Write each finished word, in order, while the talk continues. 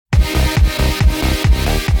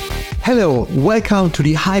Hello, welcome to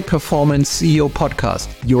the High Performance CEO podcast,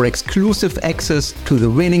 your exclusive access to the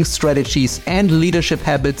winning strategies and leadership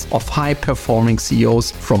habits of high-performing CEOs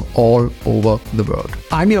from all over the world.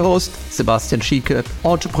 I'm your host, Sebastian Schieke,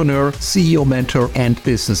 entrepreneur, CEO mentor, and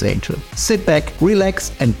business angel. Sit back,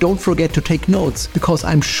 relax, and don't forget to take notes, because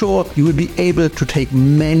I'm sure you will be able to take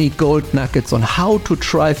many gold nuggets on how to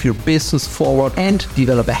drive your business forward and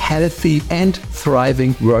develop a healthy and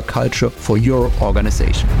thriving work culture for your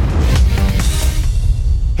organization.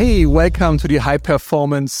 Hey, welcome to the High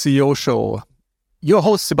Performance CEO Show. Your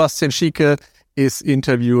host, Sebastian Schieke, is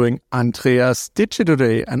interviewing Andreas Ditsche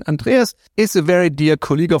today. And Andreas is a very dear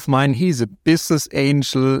colleague of mine. He's a business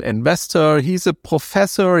angel investor. He's a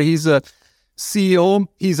professor. He's a CEO.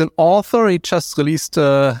 He's an author. He just released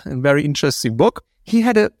a very interesting book. He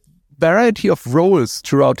had a variety of roles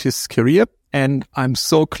throughout his career. And I'm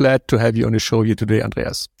so glad to have you on the show here today,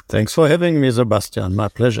 Andreas. Thanks for having me, Sebastian. My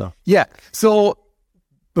pleasure. Yeah. So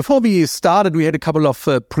before we started, we had a couple of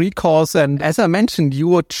pre-calls, and as I mentioned,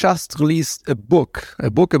 you just released a book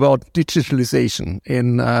about digitalization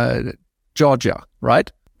in Georgia, right?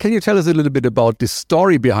 Can you tell us a little bit about the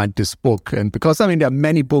story behind this book? And because, there are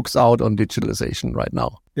many books out on digitalization right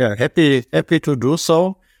now. Yeah, happy to do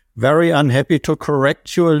so. Very unhappy to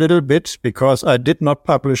correct you a little bit, because I did not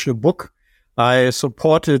publish a book. I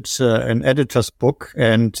supported an editor's book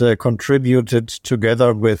and contributed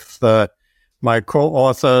together with my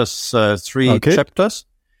co-authors, 3 chapters.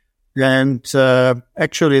 And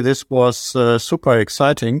actually, this was super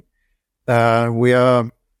exciting. We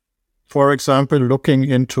are, for example, looking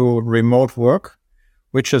into remote work,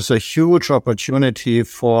 which is a huge opportunity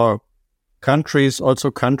for countries,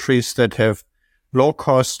 also countries that have low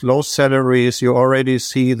cost, low salaries. You already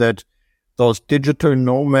see that those digital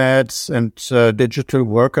nomads and digital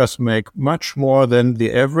workers make much more than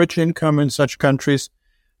the average income in such countries.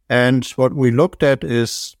 And what we looked at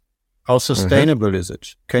is, how sustainable is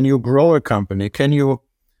it? Can you grow a company? Can you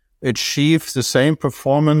achieve the same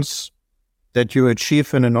performance that you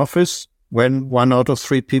achieve in an office when 1 out of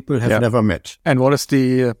 3 people have never met? And what is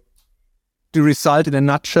the result in a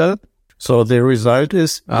nutshell? So the result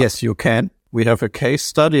is, yes, you can. We have a case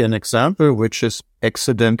study, an example, which is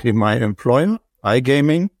accidentally my employer,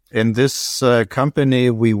 iGaming. In this company,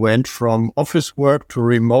 we went from office work to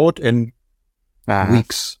remote in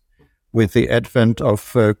weeks. With the advent of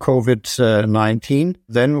COVID-19,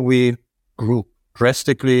 then we grew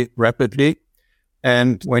drastically, rapidly.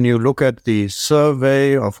 And when you look at the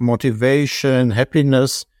survey of motivation,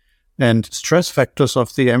 happiness, and stress factors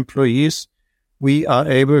of the employees, we are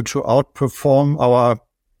able to outperform our,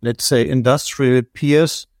 let's say, industrial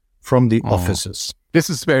peers from the offices. This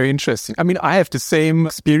is very interesting. I have the same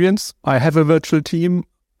experience. I have a virtual team.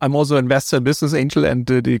 I'm also an investor and business angel, and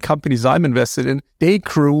the companies I'm invested in, they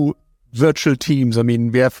grew virtual teams.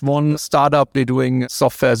 We have one startup, they're doing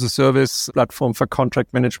software as a service platform for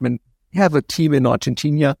contract management. We have a team in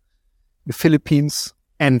Argentina, the Philippines.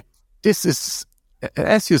 And this is,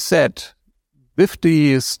 as you said, with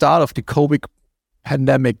the start of the COVID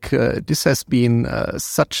pandemic, this has been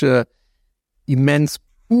such a immense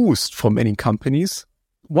boost for many companies.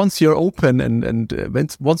 Once you're open and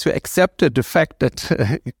once you accepted the fact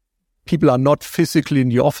that people are not physically in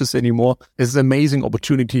the office anymore, is an amazing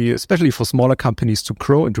opportunity, especially for smaller companies, to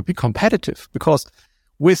grow and to be competitive. Because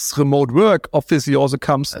with remote work, obviously also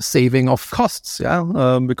comes a saving of costs.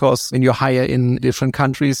 Because when you hire in different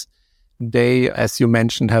countries, they, as you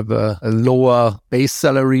mentioned, have a lower base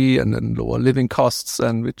salary and then lower living costs,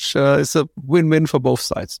 and which is a win-win for both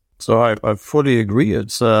sides. So I fully agree.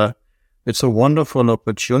 It's a wonderful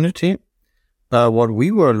opportunity. What we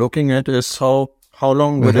were looking at is how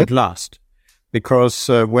long will it last? Because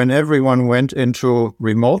when everyone went into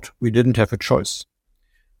remote, we didn't have a choice.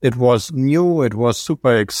 It was new, it was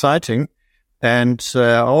super exciting. And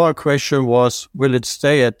our question was, will it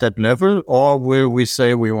stay at that level, or will we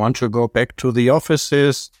say we want to go back to the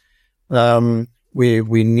offices? We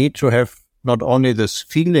need to have not only this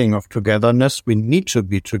feeling of togetherness, we need to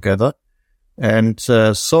be together. And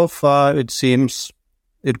so far, it seems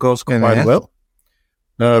it goes quite well.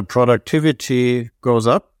 Productivity goes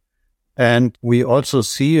up. And we also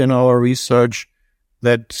see in our research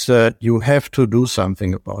that you have to do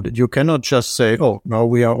something about it. You cannot just say, oh, now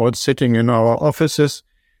we are all sitting in our offices.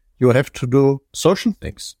 You have to do social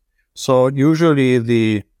things. So usually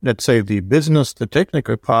the business, the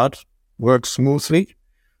technical part works smoothly.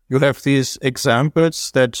 You have these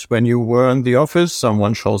examples that when you were in the office,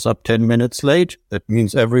 someone shows up 10 minutes late. That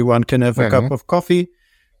means everyone can have a cup of coffee.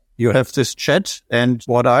 You have this chat. And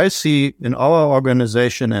what I see in our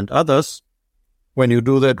organization and others, when you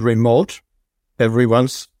do that remote, everyone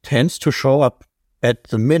tends to show up at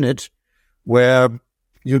the minute where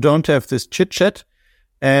you don't have this chit-chat.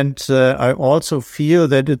 And I also feel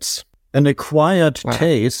that it's an acquired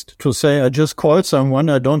taste to say, I just called someone,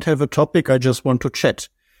 I don't have a topic, I just want to chat.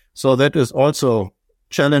 So that is also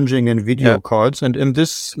challenging in video calls. And in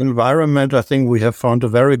this environment, I think we have found a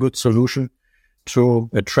very good solution to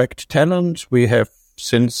attract talent. We have,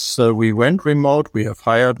 since we went remote, we have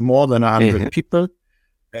hired more than 100 people,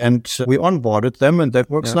 and we onboarded them, and that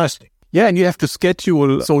works nicely. Yeah, and you have to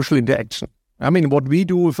schedule social interaction. I mean, what we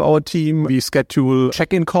do with our team, we schedule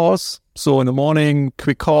check-in calls. So in the morning,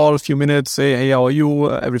 quick call, a few minutes, say, hey, how are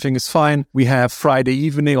you? Everything is fine. We have Friday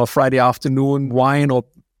evening or Friday afternoon wine or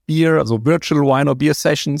beer, also virtual wine or beer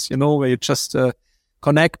sessions, where you just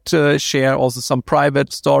connect, share also some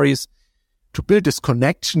private stories to build this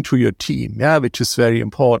connection to your team, which is very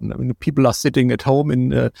important. I mean, people are sitting at home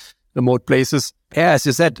in remote places. Yeah, as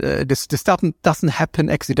you said, this doesn't happen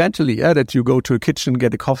accidentally, that you go to a kitchen,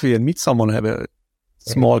 get a coffee and meet someone, have a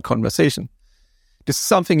small conversation. This is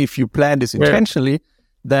something, if you plan this intentionally,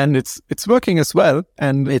 then it's working as well.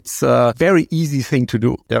 And it's a very easy thing to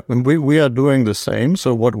do. Yeah, and we are doing the same.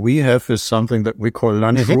 So what we have is something that we call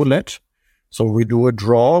lunch roulette. So we do a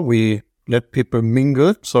draw. We let people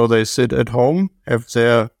mingle. So they sit at home, have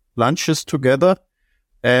their lunches together.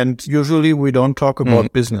 And usually we don't talk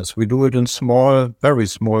about business. We do it in small, very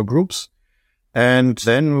small groups. And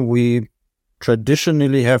then we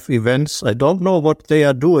traditionally have events. I don't know what they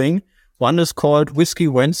are doing. One is called Whiskey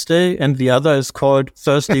Wednesday and the other is called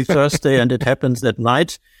Thirsty Thursday, and it happens at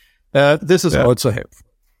night. This is also helpful.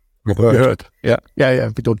 Good. Yeah.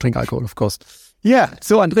 We don't drink alcohol, of course. Yeah.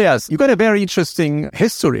 So, Andreas, you got a very interesting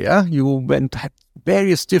history. You had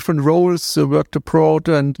various different roles, worked abroad,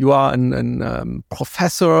 and you are a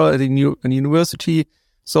professor at a university.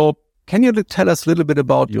 So can you tell us a little bit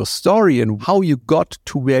about your story and how you got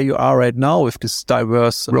to where you are right now with this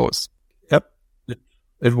diverse roles? Yep.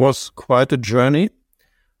 It was quite a journey.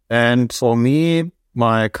 And for me,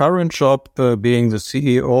 my current job, being the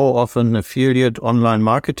CEO of an affiliate online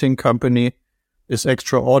marketing company, is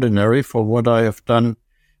extraordinary for what I have done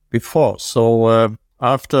before. So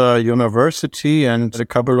after university and a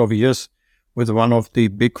couple of years with one of the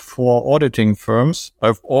big four auditing firms,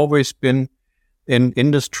 I've always been in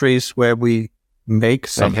industries where we make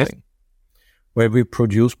something, where we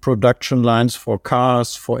produce production lines for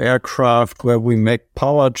cars, for aircraft, where we make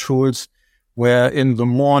power tools, where in the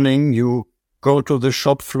morning you go to the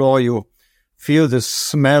shop floor, you feel the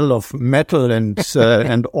smell of metal and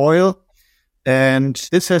and oil. And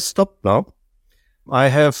this has stopped now. I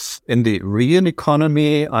have, in the real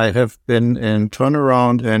economy, I have been in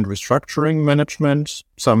turnaround and restructuring management,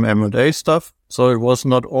 some M&A stuff. So it was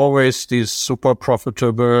not always these super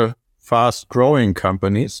profitable, fast-growing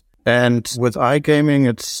companies. And with iGaming,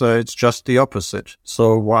 it's just the opposite.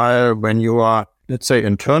 So while when you are, let's say,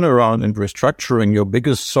 in turnaround and restructuring, your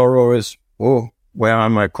biggest sorrow is, where are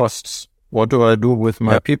my costs? What do I do with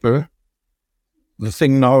my people? The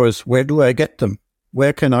thing now is, where do I get them?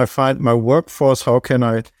 Where can I find my workforce? How can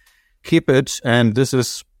I keep it? And this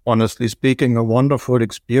is, honestly speaking, a wonderful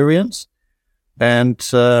experience. And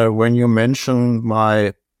when you mention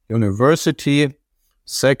my university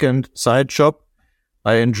second side job,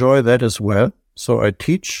 I enjoy that as well. So I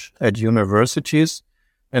teach at universities.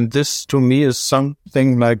 And this, to me, is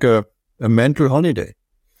something like a mental holiday.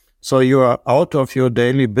 So you are out of your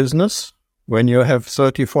daily business. When you have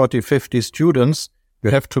 30, 40, 50 students, you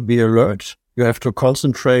have to be alert. You have to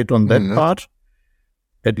concentrate on that part,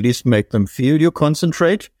 at least make them feel you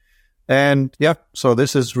concentrate. And so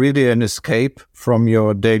this is really an escape from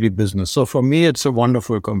your daily business. So for me, it's a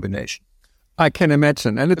wonderful combination. I can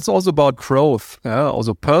imagine. And it's also about growth,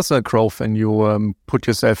 also personal growth. And you put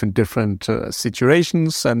yourself in different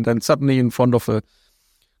situations and then suddenly in front of a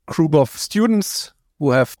group of students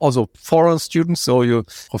who have also foreign students. So you're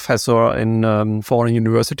professor in foreign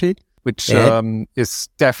university, which is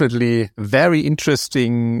definitely a very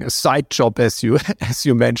interesting side job, as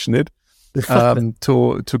you mentioned it,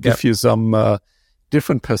 to give you some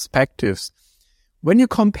different perspectives. When you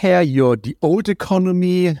compare the old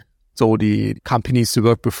economy, so the companies you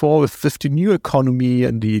worked before, with the new economy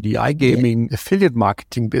and the iGaming affiliate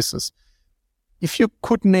marketing business, if you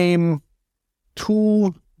could name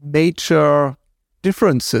two major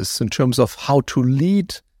differences in terms of how to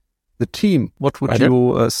lead the team, what would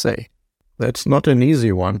you say? That's not an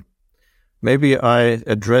easy one. Maybe I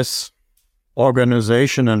address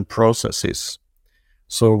organization and processes.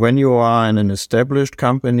 So when you are in an established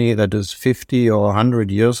company that is 50 or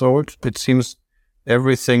 100 years old, it seems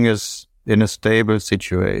everything is in a stable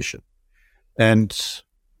situation. And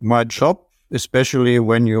my job especially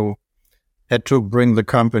when you had to bring the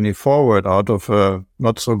company forward out of a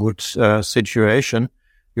not so good situation.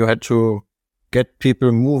 You had to get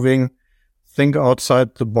people moving, think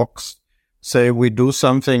outside the box, say we do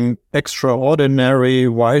something extraordinary.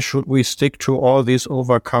 Why should we stick to all these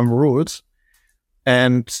overcome rules?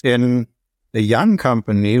 And in a young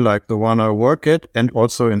company like the one I work at, and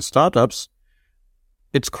also in startups,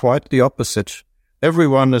 it's quite the opposite.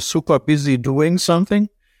 Everyone is super busy doing something.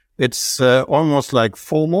 It's almost like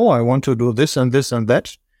FOMO. I want to do this and this and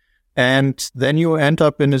that. And then you end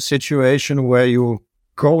up in a situation where you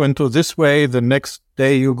go into this way, the next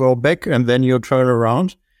day you go back, and then you turn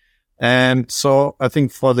around. And so I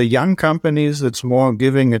think for the young companies, it's more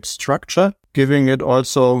giving it structure, giving it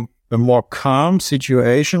also a more calm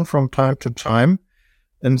situation from time to time,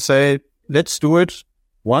 and say, let's do it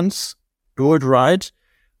once, do it right,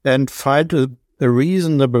 and find a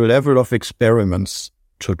reasonable level of experiments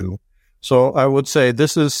to do. So I would say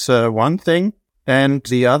this is one thing. And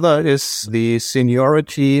the other is the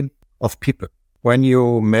seniority of people. When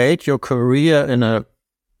you made your career in a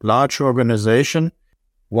large organization,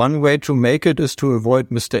 one way to make it is to avoid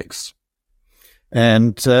mistakes.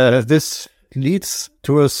 And this leads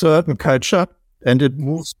to a certain culture, and it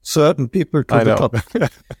moves certain people to the top.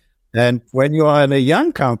 And when you are in a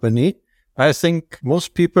young company, I think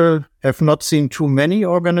most people have not seen too many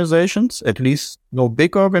organizations, at least no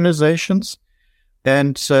big organizations.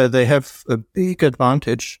 And they have a big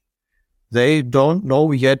advantage. They don't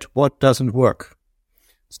know yet what doesn't work.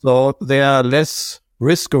 So they are less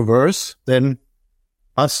risk averse than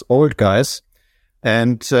us old guys.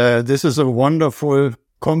 And this is a wonderful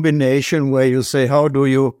combination where you say, how do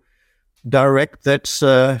you direct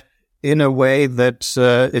that in a way that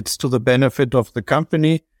it's to the benefit of the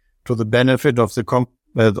company, to the benefit of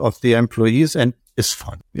the employees, and it's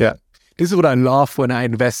fun. Yeah. This is what I love when I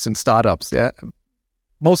invest in startups. Yeah.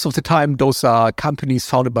 Most of the time, those are companies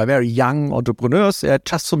founded by very young entrepreneurs,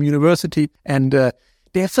 just from university, and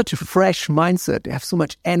they have such a fresh mindset. They have so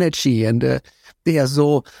much energy, and they are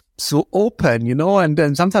so open, And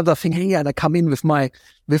then sometimes I think, hey, I come in with my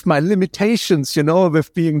limitations,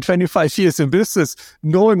 with being 25 years in business,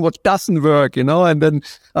 knowing what doesn't work, and then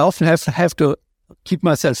I often have to keep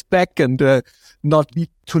myself back and not be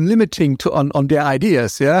too limiting on their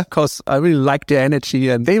ideas, because I really like their energy,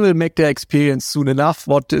 and they will make their experience soon enough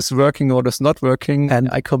what is working or is not working. And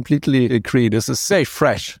I completely agree. This is very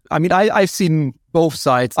fresh. I mean, I've seen both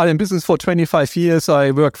sides. I'm in business for 25 years.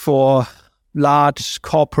 I work for large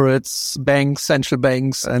corporates, banks, central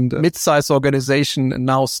banks, and mid-sized organization, and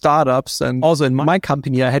now startups. And also in my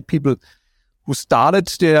company, I had people who started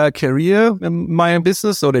their career in my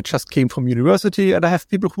business, so they just came from university, and I have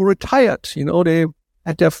people who retired, they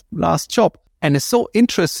had their last job. And it's so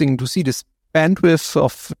interesting to see this bandwidth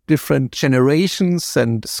of different generations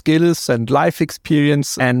and skills and life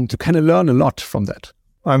experience, and to kind of learn a lot from that.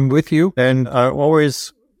 I'm with you. And I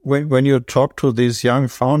always, when you talk to these young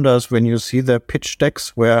founders, when you see their pitch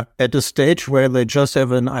decks, where at a stage where they just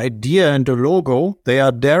have an idea and a logo, they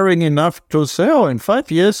are daring enough to say, oh, in 5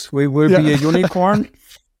 years, we will be a unicorn.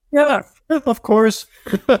 Yeah, of course.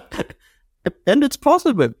 And it's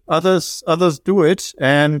possible. Others do it.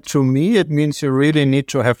 And to me, it means you really need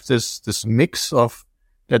to have this mix of,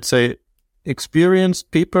 let's say, experienced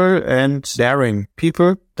people and daring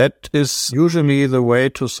people. That is usually the way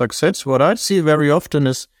to success. What I see very often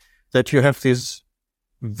is that you have these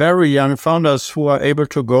very young founders who are able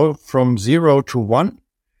to go from 0 to 1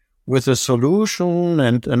 with a solution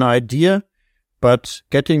and an idea, but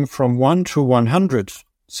getting from 1 to 100,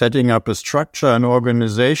 setting up a structure, an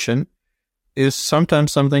organization, is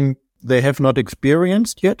sometimes something they have not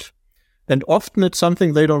experienced yet. And often it's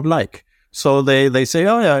something they don't like. So they say,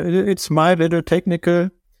 oh yeah, it's my little technical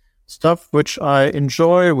stuff, which I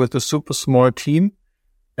enjoy with a super small team.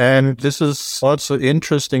 And this is also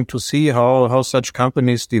interesting to see how such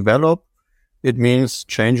companies develop. It means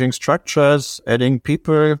changing structures, adding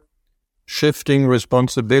people, shifting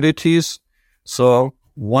responsibilities. So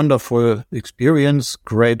wonderful experience,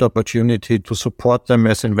 great opportunity to support them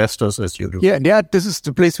as investors as you do. Yeah, this is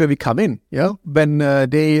the place where we come in. Yeah, when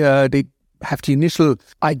they have the initial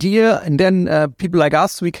idea, and then people like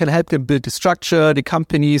us, we can help them build the structure, the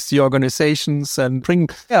companies, the organizations, and bring,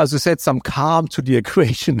 as you said, some calm to the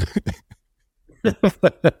equation,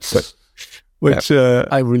 which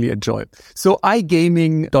I really enjoy. So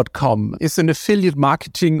iGaming.com is an affiliate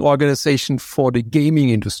marketing organization for the gaming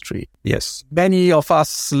industry. Yes. Many of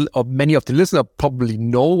us, or many of the listeners probably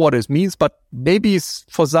know what it means, but maybe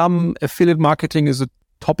for some, affiliate marketing is a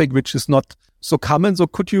topic which is not so common. So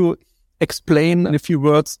could you explain in a few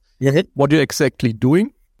words what you're exactly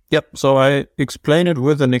doing? Yep. So I explain it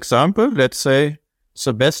with an example. Let's say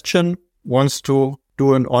Sebastian wants to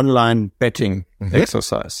do an online betting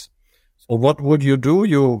exercise. So what would you do?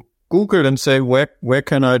 You Google and say, where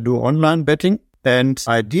can I do online betting? And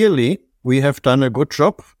ideally, we have done a good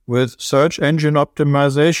job with search engine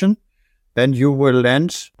optimization, and you will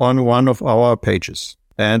land on one of our pages.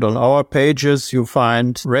 And on our pages, you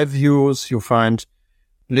find reviews, you find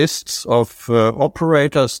lists of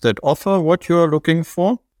operators that offer what you're looking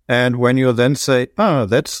for. And when you then say,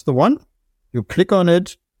 that's the one, you click on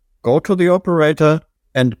it, go to the operator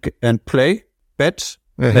and play, bet,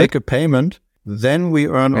 make a payment, then we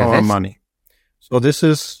earn our money. So this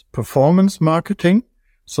is performance marketing.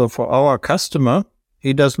 So for our customer,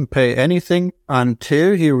 he doesn't pay anything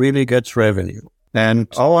until he really gets revenue. And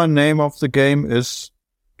our name of the game is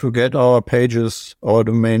to get our pages, our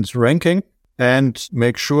domains ranking, and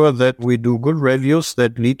make sure that we do good reviews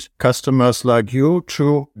that lead customers like you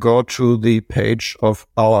to go to the page of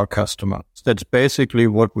our customer. That's basically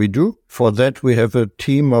what we do. For that, we have a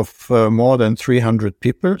team of more than 300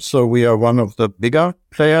 people. So we are one of the bigger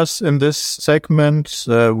players in this segment.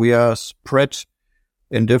 We are spread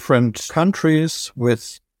in different countries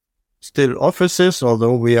with still offices.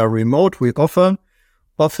 Although we are remote, we offer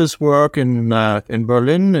office work in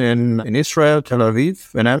Berlin, in Israel, Tel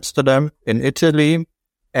Aviv, in Amsterdam, in Italy.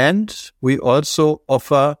 And we also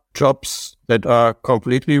offer jobs that are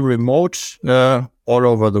completely remote all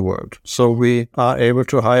over the world. So we are able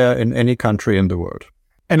to hire in any country in the world.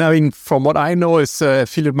 And I mean, from what I know, is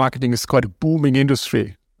affiliate marketing is quite a booming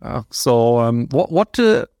industry.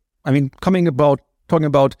 Talking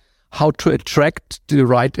about how to attract the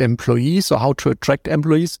right employees or how to attract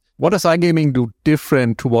employees, what does iGaming do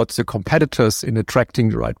different towards the competitors in attracting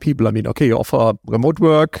the right people? I mean, okay, you offer remote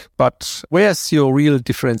work, but where's your real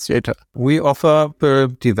differentiator? We offer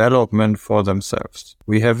development for themselves.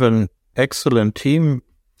 We have an excellent team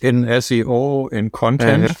in SEO, in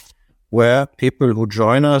content, where people who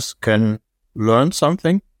join us can learn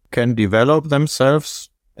something, can develop themselves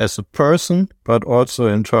as a person, but also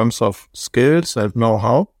in terms of skills and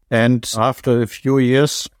know-how. And after a few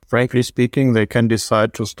years, frankly speaking, they can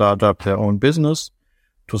decide to start up their own business,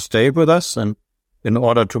 to stay with us. And in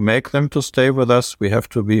order to make them to stay with us, we have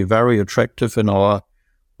to be very attractive in our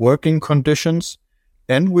working conditions.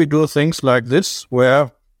 And we do things like this,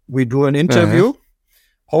 where we do an interview,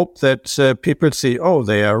 hope that people see,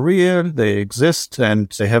 they are real, they exist, and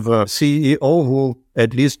they have a CEO who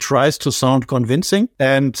at least tries to sound convincing.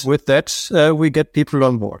 And with that, we get people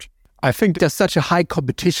on board. I think there's such a high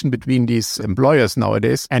competition between these employers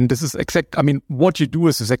nowadays. And this is what you do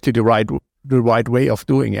is exactly the right way of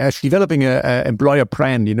doing it. Developing an employer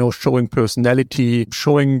brand, showing personality,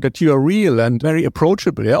 showing that you are real and very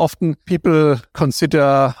approachable. Yeah? Often people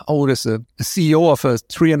consider, there's a CEO of a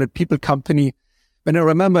 300 people company. When I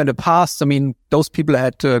remember in the past, those people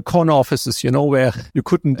had corner offices, where you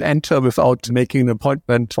couldn't enter without making an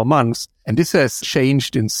appointment for months. And this has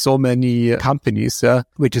changed in so many companies,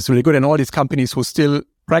 which is really good. And all these companies who still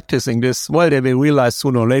practicing this, they will realize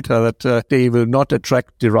sooner or later that they will not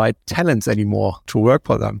attract the right talents anymore to work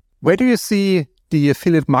for them. Where do you see the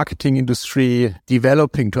affiliate marketing industry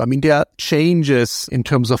developing to? There are changes in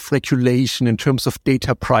terms of regulation, in terms of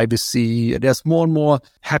data privacy. There's more and more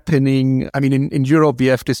happening. In Europe, we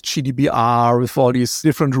have this GDPR with all these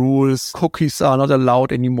different rules. Cookies are not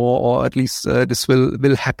allowed anymore, or at least this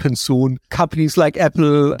will happen soon. Companies like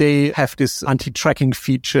Apple, they have this anti-tracking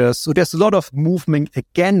feature. So there's a lot of movement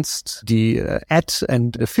against the ad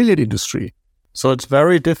and affiliate industry. So it's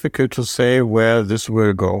very difficult to say where this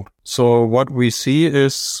will go. So what we see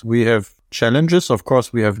is we have challenges. Of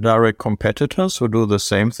course, we have direct competitors who do the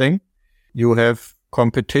same thing. You have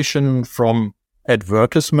competition from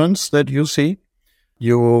advertisements that you see.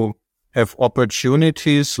 You have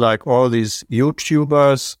opportunities like all these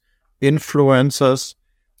YouTubers, influencers,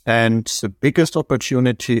 and the biggest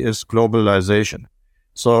opportunity is globalization.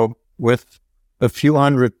 So with a few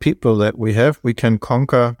hundred people that we have, we can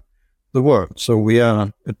conquer the world. So we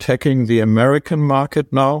are attacking the American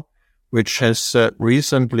market now, which has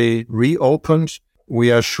recently reopened.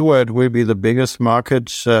 We are sure it will be the biggest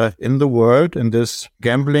market in the world in this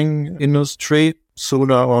gambling industry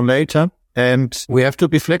sooner or later. And we have to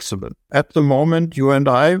be flexible. At the moment, you and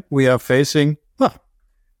I, we are facing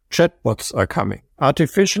chatbots are coming.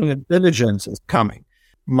 Artificial intelligence is coming.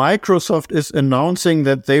 Microsoft is announcing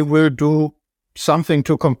that they will do something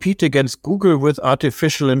to compete against Google with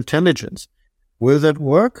artificial intelligence. Will that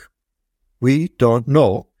work? We don't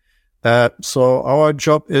know. So our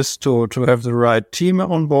job is to have the right team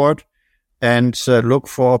on board and look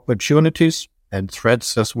for opportunities and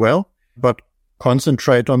threats as well. But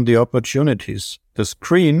concentrate on the opportunities. The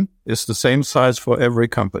screen is the same size for every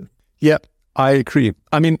company. Yeah, I agree.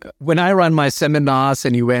 I mean, when I run my seminars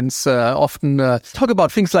and events, often talk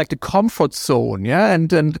about things like the comfort zone,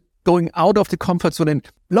 and going out of the comfort zone. And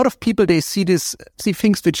a lot of people, they see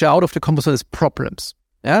things which are out of the comfort zone as problems.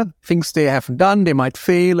 Yeah, things they haven't done, they might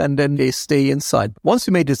fail, and then they stay inside. Once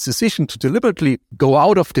you made this decision to deliberately go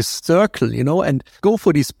out of this circle, and go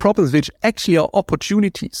for these problems which actually are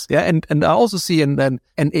opportunities. Yeah, and I also see an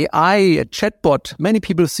AI, a chatbot, many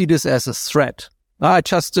people see this as a threat. I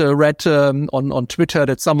just read on Twitter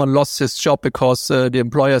that someone lost his job because the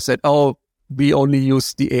employer said, "Oh, we only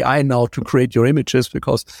use the AI now to create your images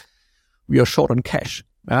because we are short on cash."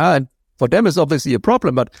 And for them, it's obviously a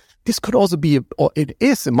problem, but this could also be, or it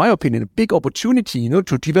is, in my opinion, a big opportunity,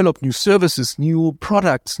 to develop new services, new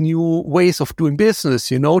products, new ways of doing business,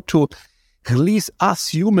 to release us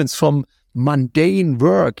humans from mundane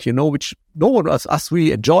work, which no one of us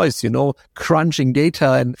really enjoys, crunching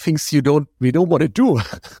data and things we don't want to do.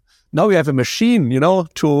 Now we have a machine,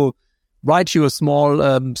 to write you a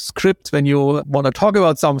small script when you want to talk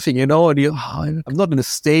about something, and I'm not in a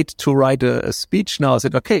state to write a speech now. I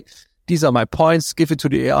said, okay, these are my points, give it to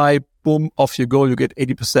the AI, boom, off you go, you get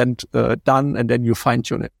 80% done, and then you fine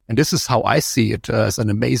tune it. And this is how I see it as an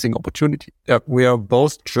amazing opportunity. Yeah, we are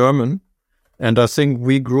both German, and I think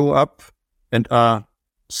we grew up and are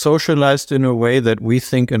socialized in a way that we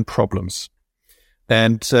think in problems.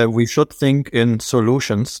 And we should think in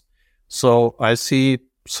solutions. So I see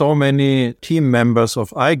so many team members of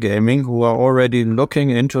iGaming who are already looking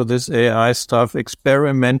into this AI stuff,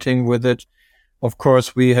 experimenting with it. Of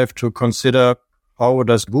course, we have to consider how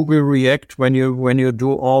does Google react when you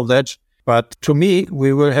do all that. But to me,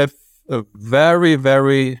 we will have a very,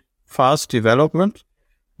 very fast development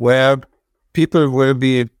where people will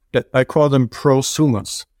be, I call them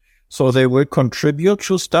prosumers. So they will contribute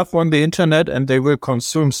to stuff on the internet and they will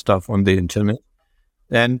consume stuff on the internet.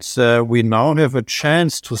 And we now have a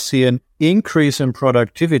chance to see an increase in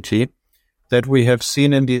productivity that we have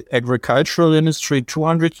seen in the agricultural industry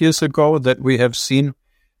 200 years ago, that we have seen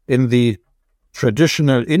in the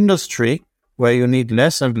traditional industry, where you need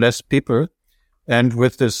less and less people. And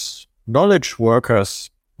with this knowledge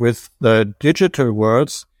workers, with the digital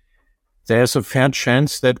worlds, there's a fair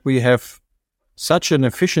chance that we have such an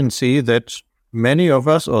efficiency that many of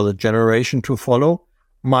us, or the generation to follow,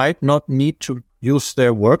 might not need to use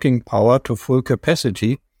their working power to full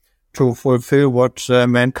capacity to fulfill what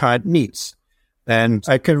mankind needs. And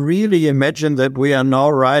I can really imagine that we are now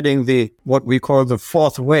riding what we call the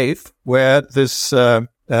fourth wave, where this AI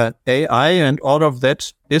and all of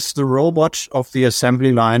that is the robot of the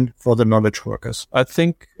assembly line for the knowledge workers. I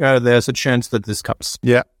think there's a chance that this comes.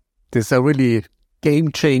 Yeah, these are really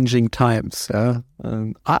game-changing times.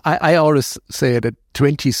 I always say that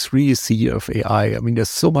 23 is the year of AI. I mean, there's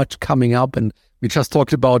so much coming up, and we just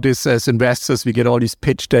talked about this as investors. We get all these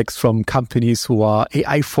pitch decks from companies who are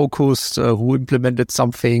AI-focused, who implemented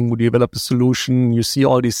something, who developed a solution. You see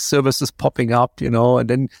all these services popping up, and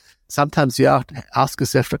then sometimes you ask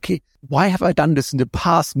yourself, okay, why have I done this in the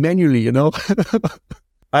past manually,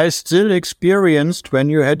 I still experienced when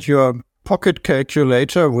you had your pocket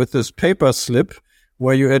calculator with this paper slip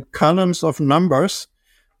where you had columns of numbers,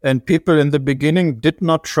 and people in the beginning did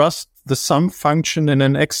not trust the sum function in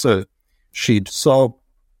an Excel sheet. So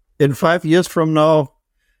in 5 years from now,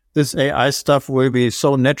 this AI stuff will be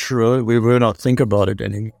so natural, we will not think about it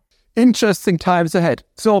anymore. Interesting times ahead.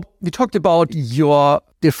 So we talked about your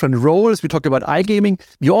different roles. We talked about iGaming.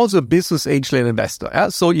 You're also a business angel and investor. Yeah?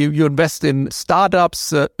 So you invest in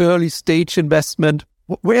startups, early stage investment.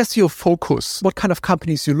 Where's your focus? What kind of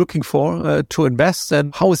companies are you looking for to invest,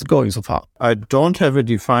 and how is it going so far? I don't have a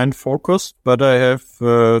defined focus, but I have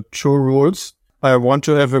 2 rules. I want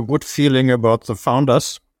to have a good feeling about the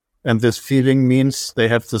founders, and this feeling means they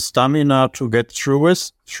have the stamina to get through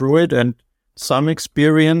it, and some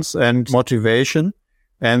experience and motivation.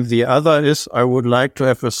 And the other is I would like to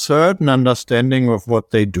have a certain understanding of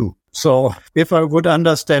what they do. So if I would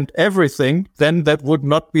understand everything, then that would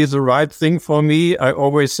not be the right thing for me. I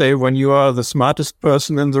always say when you are the smartest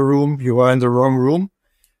person in the room, you are in the wrong room.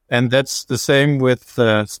 And that's the same with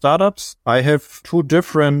startups. I have 2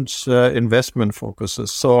 different investment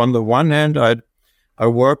focuses. So on the one hand, I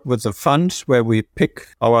work with a fund where we pick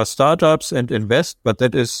our startups and invest, but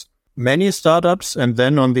that is many startups. And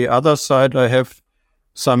then on the other side, I have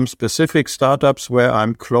some specific startups where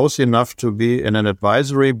I'm close enough to be in an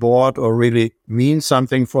advisory board or really mean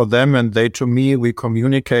something for them. And they, to me, we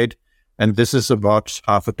communicate. And this is about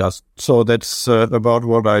half a dozen. So that's about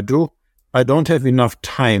what I do. I don't have enough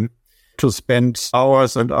time to spend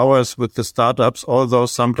hours and hours with the startups, although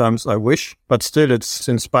sometimes I wish, but still it's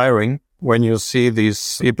inspiring when you see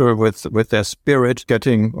these people with their spirit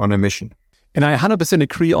getting on a mission. And I 100%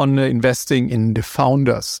 agree on investing in the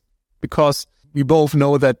founders, because we both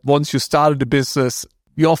know that once you started a business,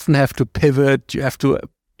 you often have to pivot, you have to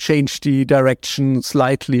change the direction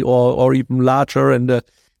slightly or even larger. And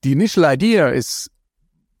the initial idea is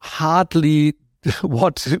hardly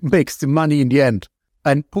what makes the money in the end.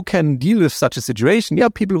 And who can deal with such a situation? Yeah,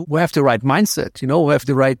 people who have the right mindset, who have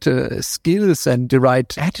the right skills and the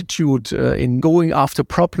right attitude in going after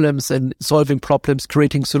problems and solving problems,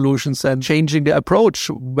 creating solutions and changing the approach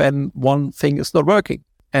when one thing is not working.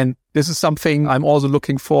 And this is something I'm also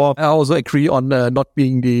looking for. I also agree on not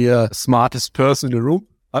being the smartest person in the room.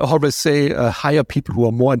 I always say hire people who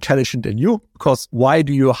are more intelligent than you, because why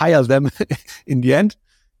do you hire them in the end?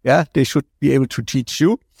 Yeah, they should be able to teach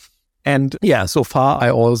you. And yeah, so far I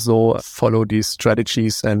also follow these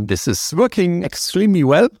strategies and this is working extremely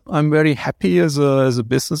well. I'm very happy as a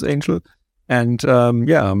business angel. And I'm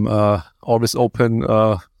always open,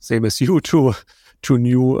 same as you, to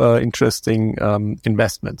new interesting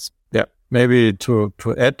investments. Yeah, maybe to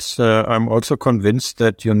add, I'm also convinced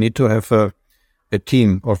that you need to have a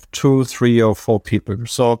team of 2, 3, or 4 people.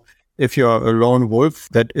 So if you're a lone wolf,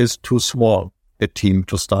 that is too small a team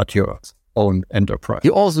to start your own enterprise.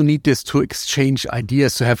 You also need this to exchange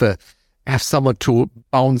ideas, to have someone to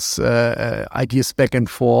bounce ideas back and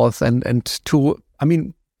forth and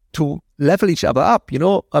to level each other up,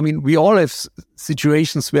 we all have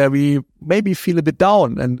situations where we maybe feel a bit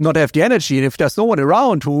down and not have the energy. And if there's no one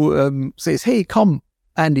around who says, hey, come,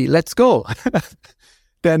 Andy, let's go,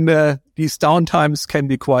 then these downtimes can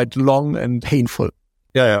be quite long and painful.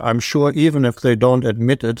 Yeah, I'm sure even if they don't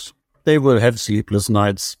admit it, they will have sleepless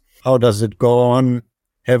nights. How does it go on?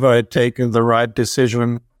 Have I taken the right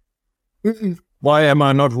decision? Why am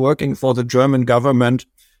I not working for the German government?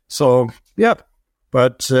 So, yeah,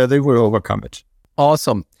 but they will overcome it.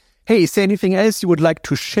 Awesome. Hey, is there anything else you would like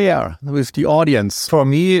to share with the audience? For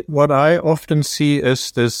me, what I often see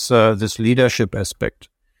is this leadership aspect.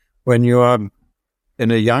 When you are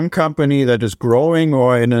in a young company that is growing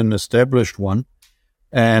or in an established one,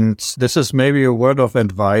 and this is maybe a word of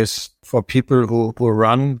advice for people who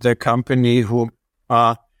run their company, who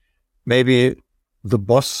are maybe the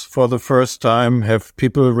boss for the first time, have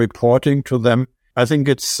people reporting to them. I think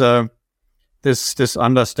it's this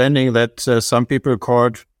understanding that some people call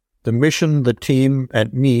it the mission, the team,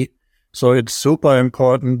 and me. So it's super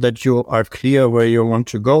important that you are clear where you want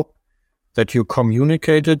to go, that you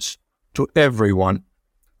communicate it to everyone,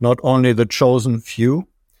 not only the chosen few.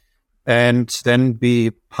 And then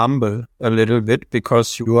be humble a little bit,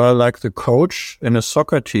 because you are like the coach in a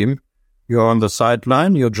soccer team. You're on the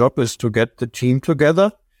sideline. Your job is to get the team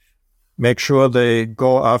together, make sure they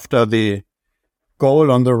go after the goal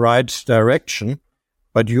on the right direction,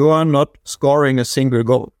 but you are not scoring a single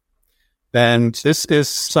goal. And this is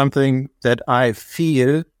something that I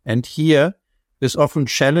feel and hear is often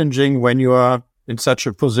challenging when you are in such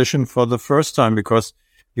a position for the first time, because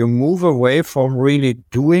you move away from really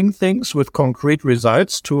doing things with concrete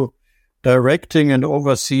results to directing and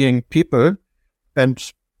overseeing people. And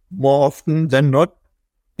more often than not,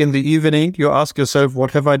 in the evening, you ask yourself,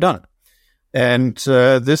 what have I done? And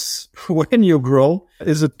this, when you grow,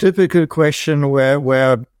 is a typical question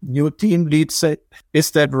where new team leads say,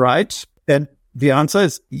 is that right? And the answer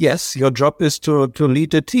is yes, your job is to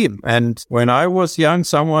lead a team. And when I was young,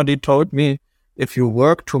 somebody told me, if you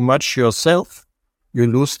work too much yourself, you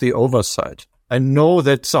lose the oversight. I know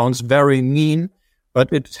that sounds very mean, but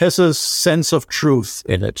it has a sense of truth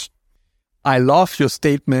in it. I love your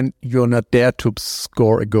statement, you're not there to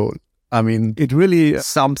score a goal. I mean, it really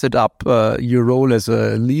sums it up, your role as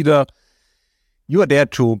a leader. You are there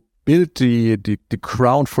to build the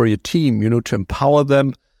ground for your team, to empower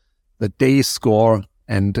them, that they score,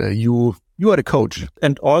 and you are the coach.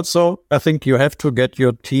 And also, I think you have to get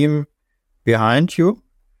your team behind you,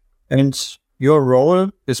 and your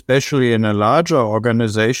role, especially in a larger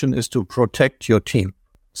organization, is to protect your team.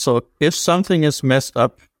 So if something is messed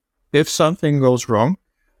up, if something goes wrong,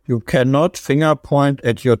 you cannot finger point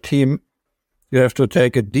at your team. You have to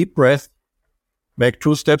take a deep breath, make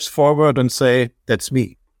 2 steps forward and say, that's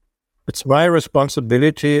me. It's my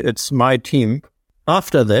responsibility. It's my team.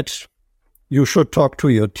 After that, you should talk to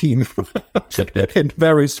your team in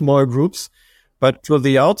very small groups. But to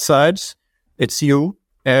the outside, it's you.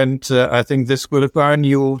 And I think this will earn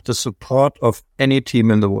you the support of any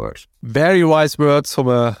team in the world. Very wise words from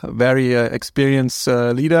a very experienced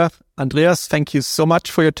leader. Andreas, thank you so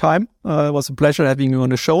much for your time. It was a pleasure having you on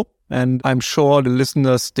the show. And I'm sure the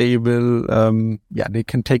listeners, they will, they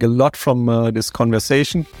can take a lot from this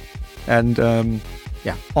conversation. And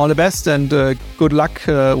all the best and good luck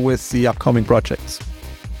with the upcoming projects.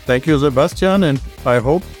 Thank you, Sebastian. And I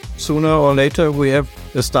hope sooner or later we have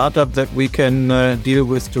a startup that we can deal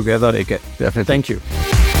with together again. Definitely. Thank you.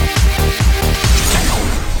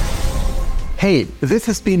 Hey, this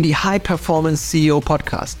has been the High Performance CEO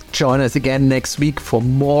podcast. Join us again next week for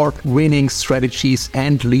more winning strategies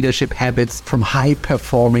and leadership habits from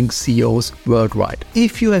high-performing CEOs worldwide.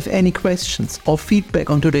 If you have any questions or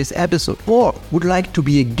feedback on today's episode or would like to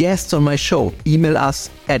be a guest on my show, email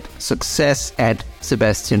us at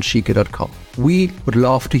success@sebastianschieke.com. We would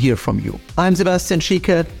love to hear from you. I'm Sebastian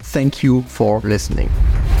Schieke. Thank you for listening.